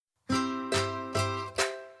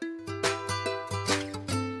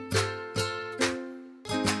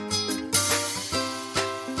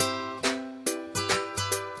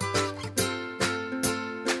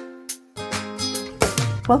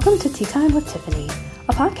Welcome to Tea Time with Tiffany,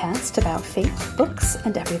 a podcast about faith, books,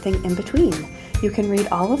 and everything in between. You can read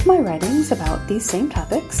all of my writings about these same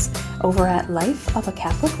topics over at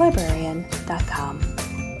lifeofacatholiclibrarian.com.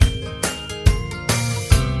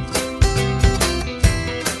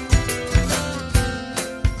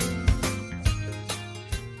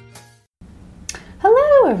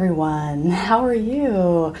 Hello everyone, how are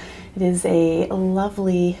you? It is a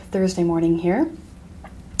lovely Thursday morning here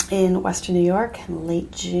in Western New York,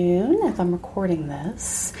 late June as I'm recording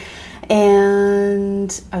this.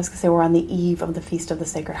 And I was going to say we're on the eve of the Feast of the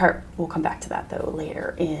Sacred Heart. We'll come back to that though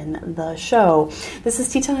later in the show. This is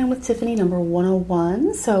Tea Time with Tiffany number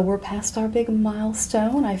 101. So we're past our big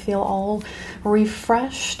milestone. I feel all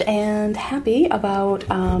refreshed and happy about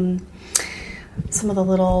some of the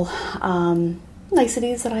little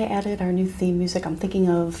niceties that I added, our new theme music. I'm thinking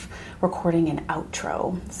of recording an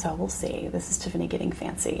outro, so we'll see. This is Tiffany getting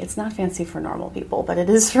fancy. It's not fancy for normal people, but it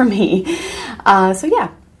is for me. So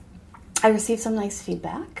yeah, I received some nice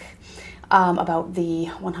feedback about the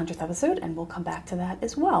 100th episode, and we'll come back to that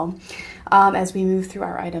as well. As we move through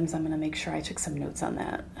our items, I'm going to make sure I took some notes on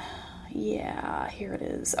that. Yeah, here it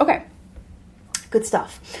is. Okay, good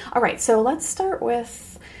stuff. All right, so let's start with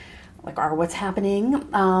what's happening,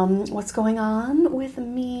 what's going on with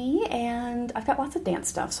me, and I've got lots of dance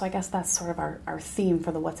stuff, so I guess that's sort of our theme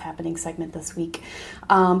for the What's Happening segment this week.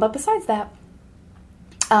 But besides that,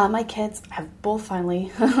 my kids have both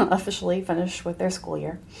finally officially finished with their school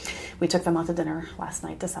year. We took them out to dinner last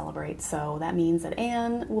night to celebrate, so that means that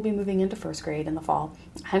Anne will be moving into first grade in the fall.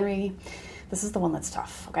 Henry, this is the one that's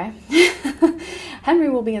tough, okay? Henry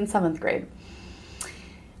will be in 7th grade.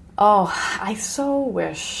 Oh, I so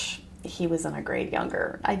wish he was in a grade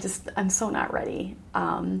younger. I'm so not ready.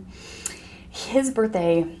 His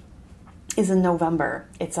birthday is in November.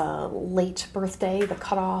 It's a late birthday. The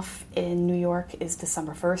cutoff in New York is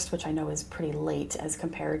December 1st, which I know is pretty late as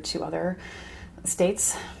compared to other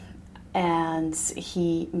states. And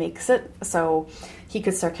he makes it so he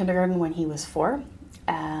could start kindergarten when he was 4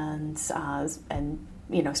 and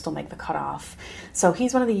still make the cutoff. So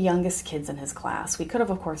he's one of the youngest kids in his class. We could have,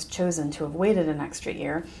 of course, chosen to have waited an extra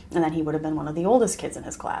year, and then he would have been one of the oldest kids in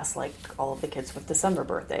his class, like all of the kids with December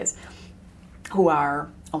birthdays, who are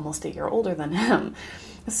almost a year older than him.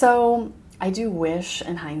 So I do wish,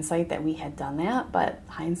 in hindsight, that we had done that, but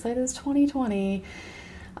hindsight is 2020.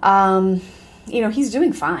 He's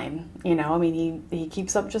doing fine. He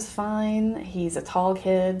keeps up just fine. He's a tall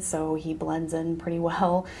kid, so he blends in pretty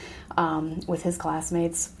well with his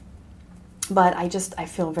classmates. But I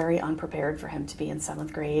feel very unprepared for him to be in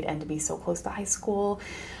 7th grade and to be so close to high school.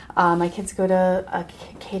 My kids go to a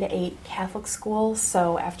K-8 Catholic school,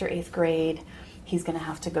 so after 8th grade, he's going to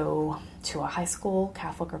have to go to a high school,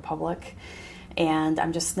 Catholic or public. And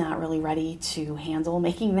I'm just not really ready to handle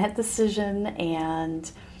making that decision and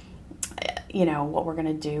what we're going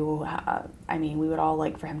to do. We would all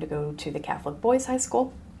like for him to go to the Catholic Boys High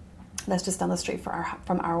School. That's just down the street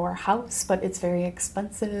from our house, but it's very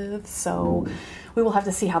expensive, so we will have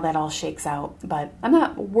to see how that all shakes out. But I'm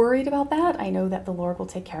not worried about that. I know that the Lord will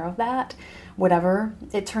take care of that, whatever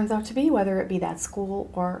it turns out to be, whether it be that school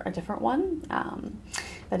or a different one.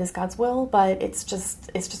 That is God's will, but it's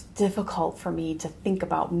just difficult for me to think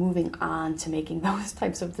about moving on to making those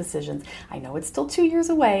types of decisions. I know it's still 2 years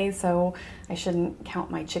away, so I shouldn't count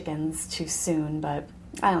my chickens too soon, but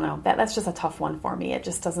I don't know. That's just a tough one for me. It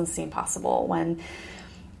just doesn't seem possible. When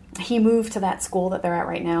he moved to that school that they're at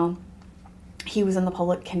right now, he was in the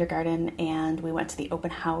public kindergarten, and we went to the open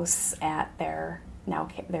house at their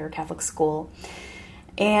Catholic school.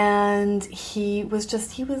 And he was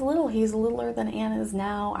little. He's littler than Anne is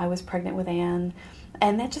now. I was pregnant with Anne,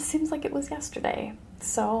 and that just seems like it was yesterday.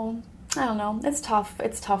 So I don't know. It's tough.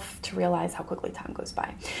 It's tough to realize how quickly time goes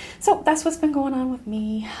by. So that's what's been going on with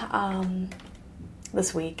me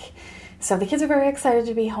this week. So the kids are very excited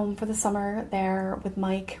to be home for the summer. They're with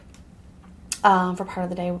Mike for part of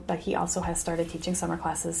the day, but he also has started teaching summer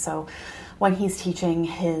classes. So when he's teaching,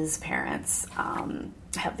 his parents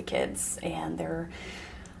have the kids, and they're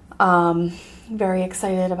very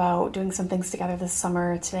excited about doing some things together this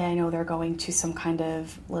summer. Today I know they're going to some kind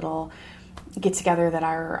of little get-together that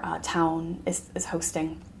our town is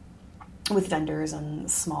hosting, with vendors and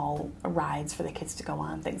small rides for the kids to go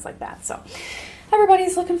on, things like that. So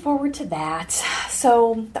everybody's looking forward to that.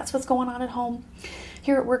 So that's what's going on at home.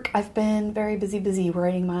 Here at work, I've been very busy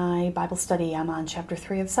writing my Bible study. I'm on chapter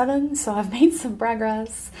 3 of 7, so I've made some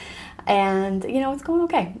progress, and it's going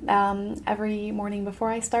okay. Every morning before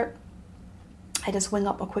I start, I just wing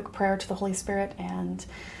up a quick prayer to the Holy Spirit and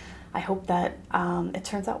I hope that it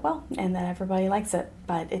turns out well and that everybody likes it.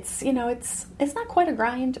 But it's, it's not quite a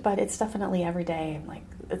grind, but it's definitely every day. I'm like,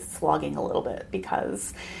 it's slogging a little bit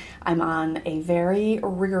because I'm on a very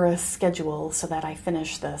rigorous schedule so that I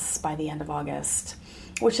finish this by the end of August,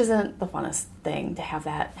 which isn't the funnest thing to have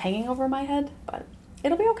that hanging over my head, but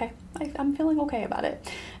it'll be okay. I'm feeling okay about it.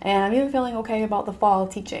 And I'm even feeling okay about the fall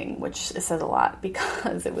teaching, which says a lot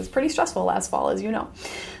because it was pretty stressful last fall, as you know.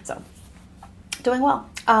 So, doing well.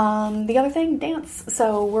 The other thing, dance.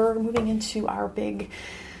 So we're moving into our big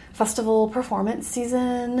festival performance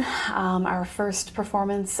season. Our first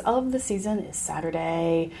performance of the season is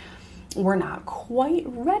Saturday. We're not quite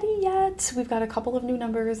ready yet. We've got a couple of new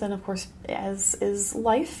numbers, and of course, as is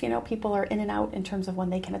life, people are in and out in terms of when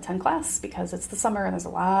they can attend class because it's the summer and there's a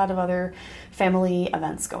lot of other family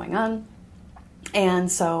events going on.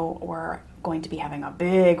 And so we're going to be having a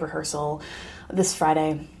big rehearsal this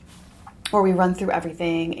Friday where we run through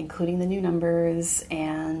everything, including the new numbers,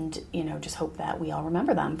 and, just hope that we all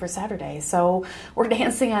remember them for Saturday. So we're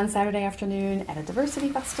dancing on Saturday afternoon at a diversity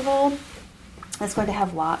festival. It's going to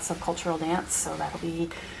have lots of cultural dance, so that'll be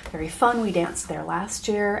very fun. We danced there last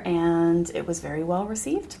year, and it was very well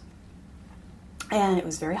received. And it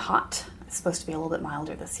was very hot. It's supposed to be a little bit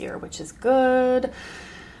milder this year, which is good.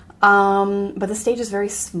 But the stage is very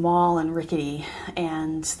small and rickety,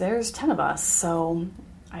 and there's 10 of us, so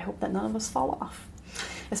I hope that none of us fall off,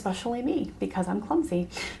 especially me, because I'm clumsy.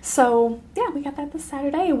 So, yeah, we got that this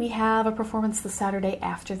Saturday. We have a performance the Saturday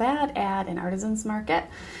after that at an artisan's market.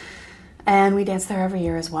 And we dance there every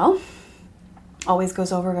year as well. Always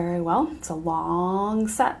goes over very well. It's a long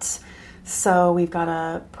set. So we're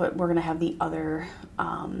going to have the other,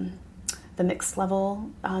 the mixed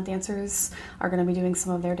level dancers are going to be doing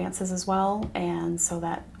some of their dances as well. And so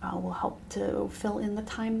that will help to fill in the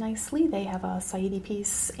time nicely. They have a Saidi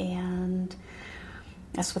piece and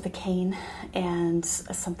that's with a cane and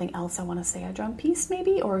something else. I want to say a drum piece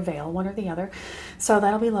maybe, or a veil, one or the other. So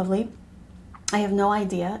that'll be lovely. I have no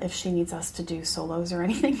idea if she needs us to do solos or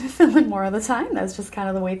anything to fill in more of the time. That's just kind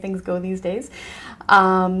of the way things go these days,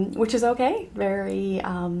 which is okay. Very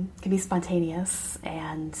can be spontaneous,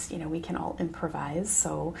 and we can all improvise.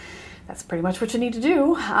 So that's pretty much what you need to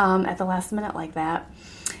do at the last minute like that.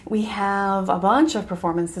 We have a bunch of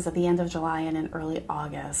performances at the end of July and in early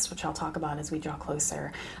August, which I'll talk about as we draw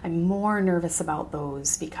closer. I'm more nervous about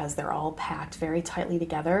those because they're all packed very tightly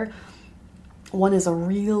together. One is a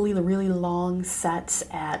really, really long set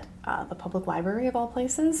at the public library of all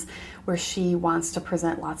places, where she wants to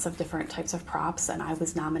present lots of different types of props, and I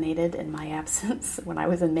was nominated in my absence when I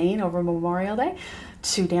was in Maine over Memorial Day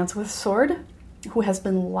to dance with Sword, who has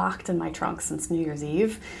been locked in my trunk since New Year's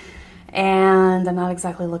Eve, and I'm not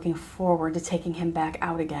exactly looking forward to taking him back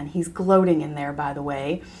out again. He's gloating in there, by the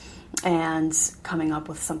way, and coming up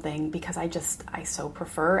with something, because I so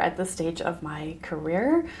prefer at this stage of my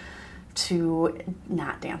career to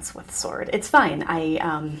not dance with Sword. It's fine.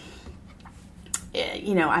 I'm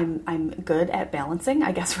good at balancing,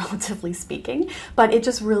 I guess, relatively speaking, but it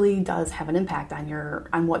just really does have an impact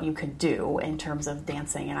on what you can do in terms of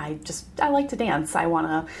dancing. And I like to dance. I want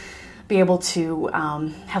to be able to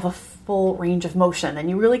have a full range of motion, and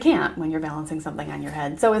you really can't when you're balancing something on your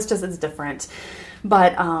head. So it's different.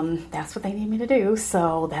 But that's what they need me to do,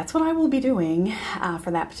 so that's what I will be doing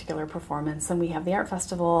for that particular performance. And we have the art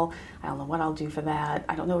festival. I don't know what I'll do for that.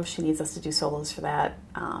 I don't know if she needs us to do solos for that.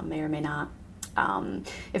 May or may not.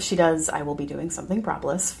 If she does, I will be doing something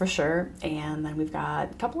propless for sure. And then we've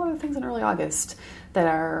got a couple other things in early August that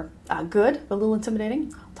are good, but a little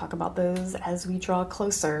intimidating. I'll talk about those as we draw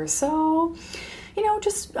closer. So,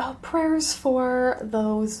 just prayers for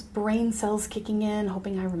those brain cells kicking in,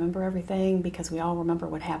 hoping I remember everything, because we all remember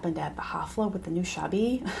what happened at the Hafla with the new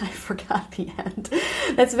Shabi. I forgot the end.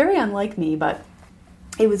 That's very unlike me, but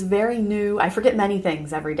it was very new. I forget many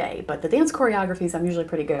things every day, but the dance choreographies I'm usually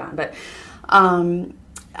pretty good on. But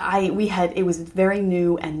it was very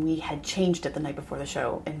new, and we had changed it the night before the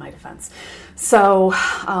show, in my defense. So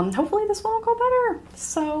hopefully this one will go better.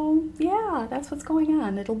 So yeah, that's what's going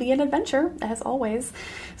on. It'll be an adventure, as always.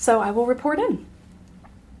 So I will report in.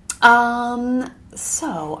 All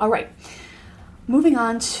right. Moving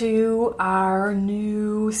on to our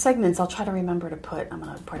new segments. I'll try to remember to I'm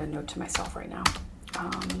going to put a note to myself right now.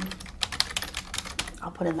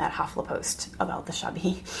 I'll put in that Hafla post about the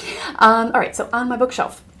Shabi. All right, so on my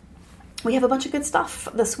bookshelf, we have a bunch of good stuff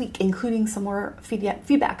this week, including some more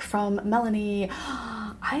feedback from Melanie.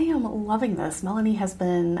 I am loving this. Melanie has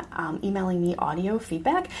been emailing me audio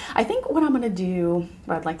feedback. I think what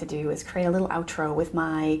I'd like to do is create a little outro with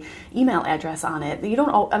my email address on it. You don't,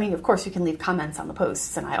 of course you can leave comments on the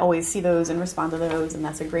posts, and I always see those and respond to those, and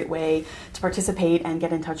that's a great way to participate and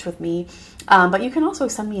get in touch with me. But you can also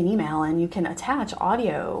send me an email, and you can attach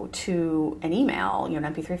audio to an email, an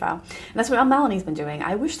MP3 file. And that's what Melanie's been doing.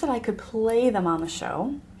 I wish that I could play them on the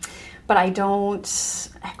show, but I don't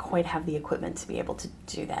quite have the equipment to be able to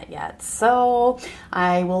do that yet. So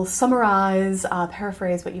I will summarize,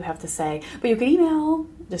 paraphrase what you have to say. But you can email,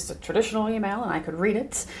 just a traditional email, and I could read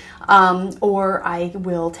it. Or I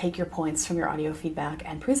will take your points from your audio feedback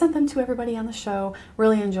and present them to everybody on the show.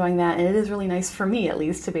 Really enjoying that. And it is really nice for me, at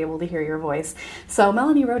least, to be able to hear your voice. So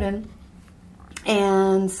Melanie wrote in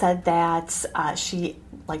and said that she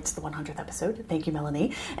liked the 100th episode. Thank you,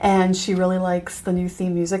 Melanie. And she really likes the new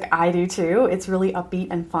theme music. I do too. It's really upbeat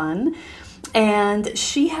and fun. And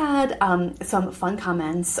she had some fun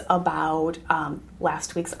comments about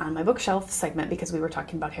last week's On My Bookshelf segment, because we were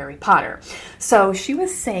talking about Harry Potter. So she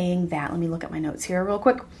was saying that, let me look at my notes here real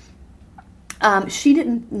quick. She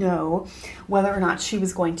didn't know whether or not she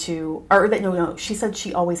was going to, she said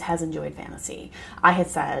she always has enjoyed fantasy. I had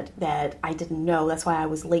said that I didn't know. That's why I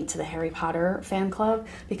was late to the Harry Potter fan club,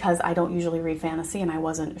 because I don't usually read fantasy and I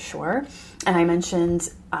wasn't sure. And I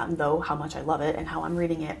mentioned, though, how much I love it and how I'm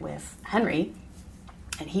reading it with Henry.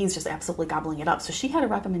 And he's just absolutely gobbling it up. So she had a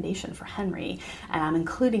recommendation for Henry, and I'm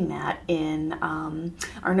including that in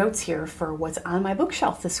our notes here for what's on my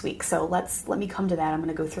bookshelf this week. So let me come to that. I'm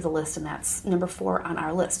going to go through the list, and that's number 4 on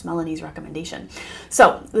our list, Melanie's recommendation.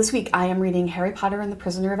 So this week I am reading Harry Potter and the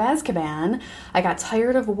Prisoner of Azkaban. I got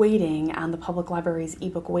tired of waiting on the public library's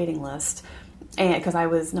ebook waiting list, and because I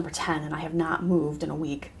was number 10 and I have not moved in a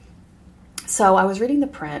week. So I was reading the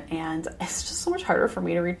print, and it's just so much harder for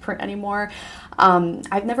me to read print anymore.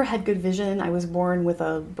 I've never had good vision. I was born with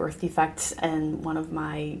a birth defect in one of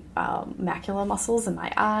my macula muscles in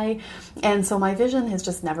my eye, and so my vision has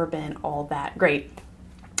just never been all that great.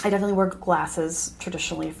 I definitely wear glasses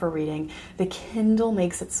traditionally for reading. The Kindle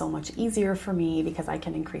makes it so much easier for me because I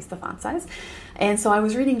can increase the font size. And so I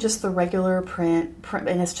was reading just the regular print,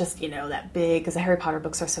 and it's just, that big, because the Harry Potter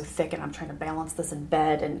books are so thick, and I'm trying to balance this in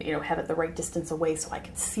bed and, have it the right distance away so I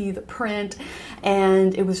can see the print.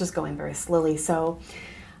 And it was just going very slowly. So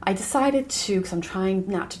I decided to, because I'm trying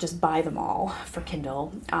not to just buy them all for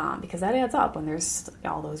Kindle, because that adds up when there's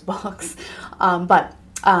all those books. But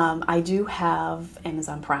I do have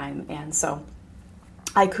Amazon Prime, and so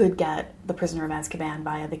I could get The Prisoner of Azkaban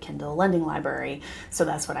via the Kindle Lending Library, so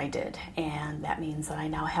that's what I did, and that means that I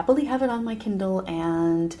now happily have it on my Kindle,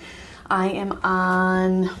 and I am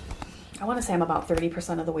I want to say I'm about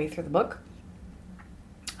 30% of the way through the book.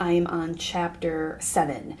 I am on chapter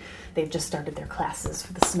 7. They've just started their classes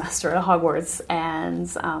for the semester at Hogwarts, and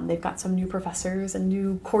they've got some new professors and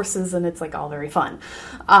new courses, and it's all very fun.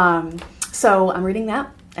 So I'm reading that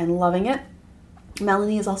and loving it.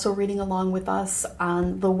 Melanie is also reading along with us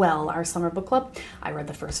on The Well, our summer book club. I read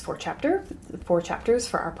the first 4 chapters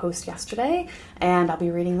for our post yesterday, and I'll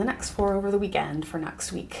be reading the next 4 over the weekend for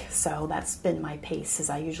next week. So that's been my pace,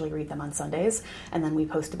 as I usually read them on Sundays, and then we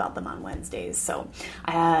post about them on Wednesdays. So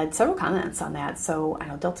I had several comments on that. So I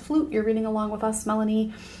know Delta Flute, you're reading along with us,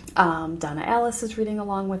 Melanie. Donna Alice is reading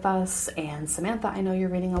along with us, and Samantha, I know you're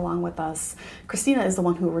reading along with us. Christina is the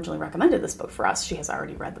one who originally recommended this book for us. She has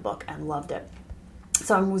already read the book and loved it.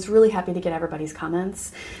 So I was really happy to get everybody's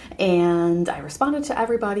comments, and I responded to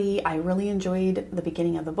everybody. I really enjoyed the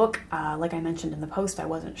beginning of the book. Like I mentioned in the post, I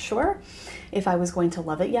wasn't sure if I was going to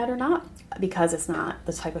love it yet or not, because it's not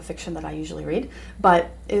the type of fiction that I usually read, but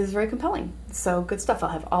it is very compelling. So good stuff. I'll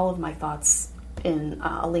have all of my thoughts in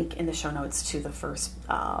a link in the show notes to the first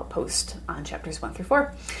post on chapters 1 through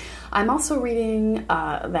 4. I'm also reading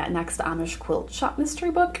that next Amish quilt shop mystery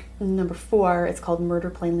book, number 4. It's called Murder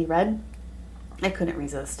Plainly Read. I couldn't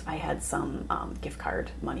resist. I had some gift card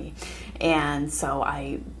money, and so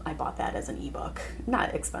I bought that as an ebook.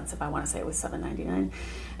 Not expensive. I want to say it was $7.99,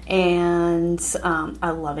 and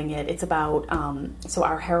I'm loving it. It's about so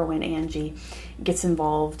our heroine Angie gets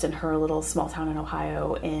involved in her little small town in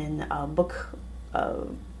Ohio in a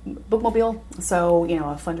bookmobile. So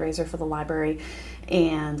a fundraiser for the library.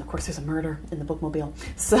 And of course there's a murder in the bookmobile.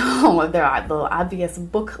 So the obvious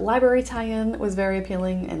book library tie-in was very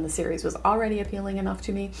appealing, and the series was already appealing enough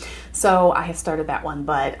to me. So I have started that one,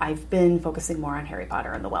 but I've been focusing more on Harry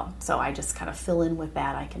Potter and the Well. So I just kind of fill in with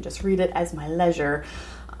that. I can just read it as my leisure.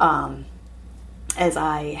 as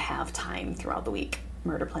I have time throughout the week.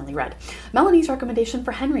 Murder Plainly Read. Melanie's recommendation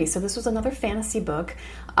for Henry. So this was another fantasy book,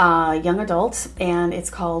 young adult, and it's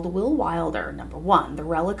called Will Wilder, #1, The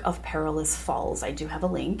Relic of Perilous Falls. I do have a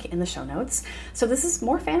link in the show notes. So this is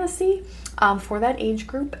more fantasy for that age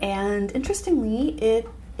group, and interestingly, it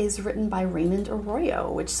is written by Raymond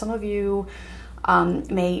Arroyo, which some of you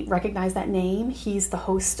may recognize that name. He's the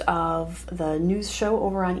host of the news show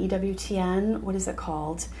over on EWTN. What is it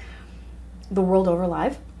called? The World Over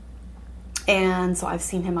Live. And so I've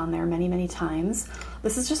seen him on there many, many times.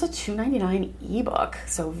 This is just a $2.99 ebook,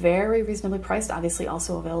 so very reasonably priced. Obviously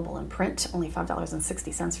also available in print, only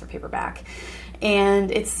 $5.60 for paperback. And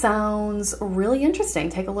it sounds really interesting.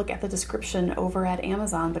 Take a look at the description over at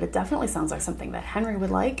Amazon, but it definitely sounds like something that Henry would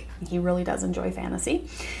like. He really does enjoy fantasy.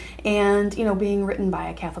 And, being written by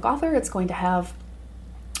a Catholic author, it's going to have,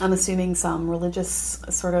 I'm assuming, some religious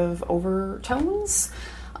sort of overtones.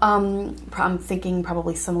 I'm thinking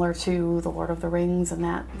probably similar to The Lord of the Rings and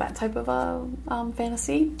that type of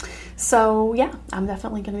fantasy. So yeah, I'm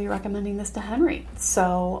definitely going to be recommending this to Henry.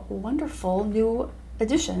 So wonderful new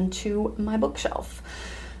addition to my bookshelf.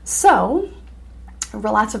 So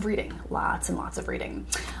lots and lots of reading.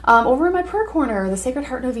 Over in my prayer corner, the Sacred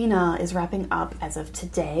Heart Novena is wrapping up as of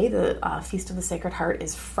today. The Feast of the Sacred Heart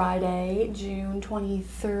is Friday, June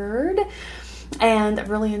 23rd. And I've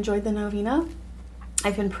really enjoyed the novena.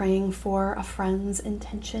 I've been praying for a friend's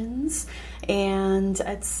intentions, and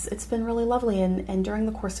it's been really lovely. And during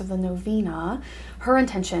the course of the novena, her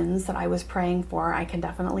intentions that I was praying for, I can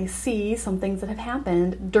definitely see some things that have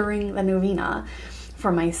happened during the novena.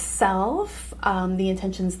 For myself, the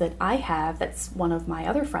intentions that I have, that's one of my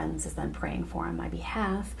other friends is then praying for on my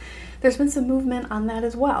behalf. There's been some movement on that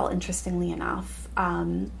as well, interestingly enough.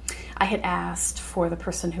 I had asked for the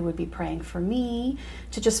person who would be praying for me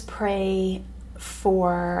to just pray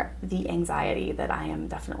for the anxiety that I am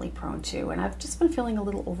definitely prone to. And I've just been feeling a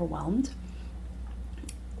little overwhelmed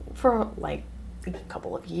for like a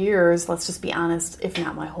couple of years, let's just be honest, if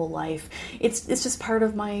not my whole life. It's just part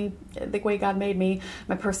of the way God made me,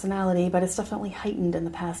 my personality, but it's definitely heightened in the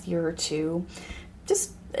past year or two.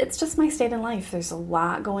 It's just my state in life. There's a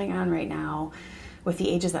lot going on right now with the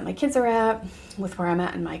ages that my kids are at, with where I'm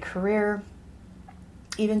at in my career,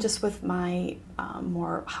 even just with my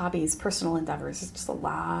more hobbies, personal endeavors. There's just a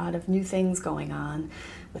lot of new things going on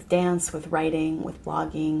with dance, with writing, with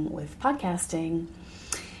blogging, with podcasting.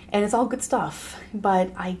 And it's all good stuff,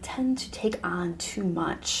 but I tend to take on too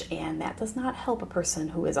much, and that does not help a person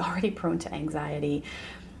who is already prone to anxiety.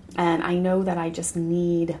 And I know that I just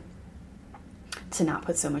need to not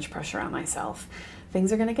put so much pressure on myself.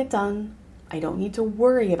 Things are going to get done. I don't need to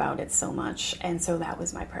worry about it so much. And so that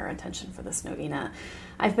was my prayer intention for this novena.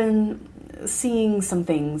 I've been seeing some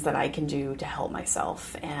things that I can do to help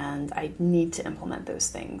myself, and I need to implement those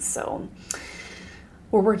things. So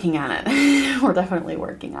we're working on it. We're definitely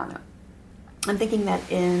working on it. I'm thinking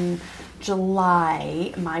that in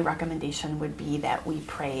July, my recommendation would be that we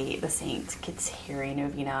pray the Saint Kateri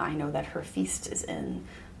Novena. I know that her feast is in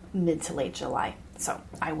mid to late July. So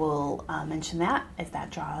I will mention that as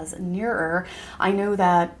that draws nearer. I know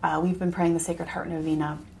that we've been praying the Sacred Heart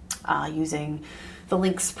Novena using the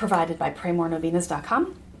links provided by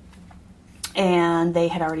praymorenovenas.com. And they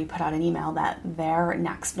had already put out an email that their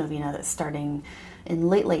next novena that's starting in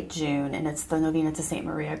late June, and it's the novena to St.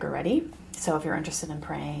 Maria Goretti. So if you're interested in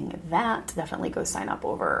praying that, definitely go sign up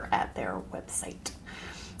over at their website.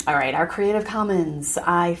 All right, our Creative Commons.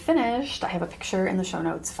 I finished. I have a picture in the show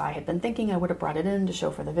notes. If I had been thinking, I would have brought it in to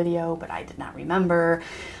show for the video, but I did not remember.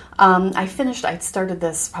 I started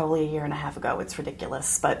this probably a year and a half ago. It's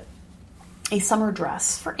ridiculous, but a summer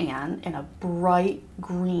dress for Anne in a bright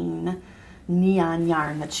green neon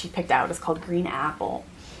yarn that she picked out. It's called Green Apple.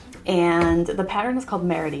 And the pattern is called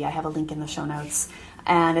Merity. I have a link in the show notes.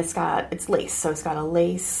 And it's lace. So it's got a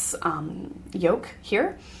lace yoke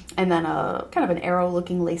here, and then a kind of an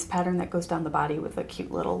arrow-looking lace pattern that goes down the body with a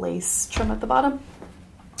cute little lace trim at the bottom.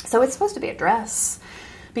 So it's supposed to be a dress.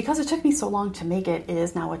 Because it took me so long to make it, it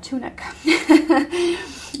is now a tunic.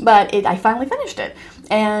 But I finally finished it,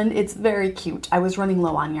 and it's very cute. I was running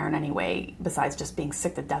low on yarn anyway, besides just being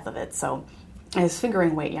sick to death of it. So it's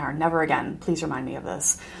fingering weight yarn. Never again. Please remind me of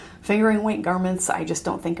this. Fingering weight garments, I just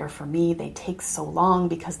don't think are for me. They take so long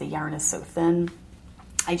because the yarn is so thin.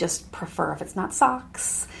 I just prefer, if it's not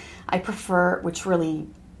socks, I prefer, which really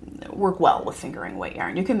work well with fingering weight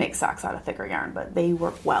yarn. You can make socks out of thicker yarn, but they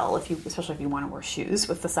work well especially if you want to wear shoes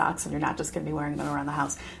with the socks and you're not just going to be wearing them around the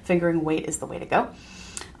house. Fingering weight is the way to go.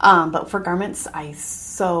 But for garments, I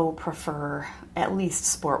so prefer at least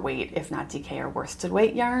sport weight, if not DK or worsted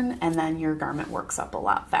weight yarn, and then your garment works up a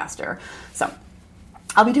lot faster. So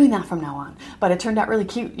I'll be doing that from now on, but it turned out really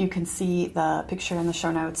cute. You can see the picture in the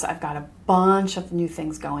show notes. I've got a bunch of new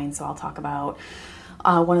things going, so I'll talk about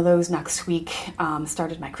one of those next week.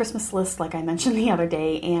 Started my Christmas list, like I mentioned the other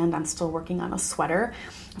day, and I'm still working on a sweater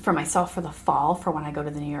for myself for the fall for when I go to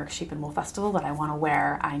the New York Sheep and Wool Festival that I want to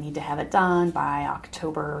wear. I need to have it done by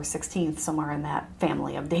October 16th, somewhere in that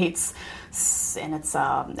family of dates, and it's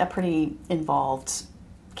a pretty involved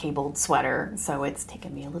cabled sweater, so it's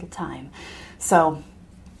taken me a little time. So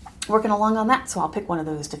working along on that, so I'll pick one of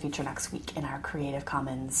those to feature next week in our Creative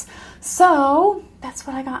Commons. So that's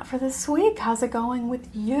what I got for this week. How's it going with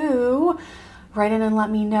you? Write in and let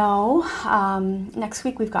me know. Next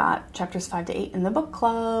week we've got chapters 5 to 8 in the book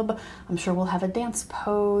club. I'm sure we'll have a dance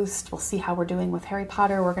post. We'll see how we're doing with Harry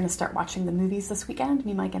Potter. We're going to start watching the movies this weekend,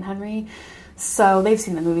 me, Mike, and Henry. So they've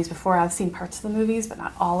seen the movies before. I've seen parts of the movies, but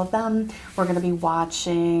not all of them. We're going to be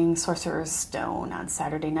watching Sorcerer's Stone on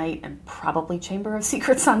Saturday night and probably Chamber of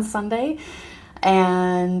Secrets on Sunday.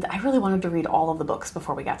 And I really wanted to read all of the books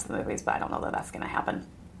before we got to the movies, but I don't know that that's going to happen,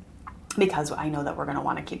 because I know that we're going to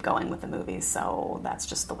want to keep going with the movies, so that's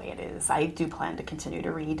just the way it is. I do plan to continue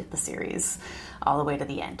to read the series all the way to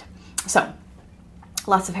the end. So,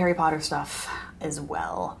 lots of Harry Potter stuff as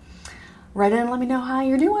well. Write in and let me know how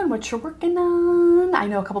you're doing, what you're working on. I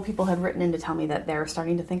know a couple people had written in to tell me that they're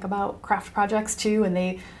starting to think about craft projects too, and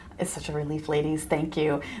it's such a relief, ladies, thank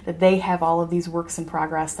you, that they have all of these works in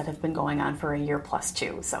progress that have been going on for a year plus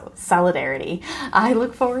too. So, solidarity. I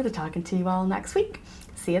look forward to talking to you all next week.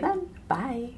 See you then. Bye.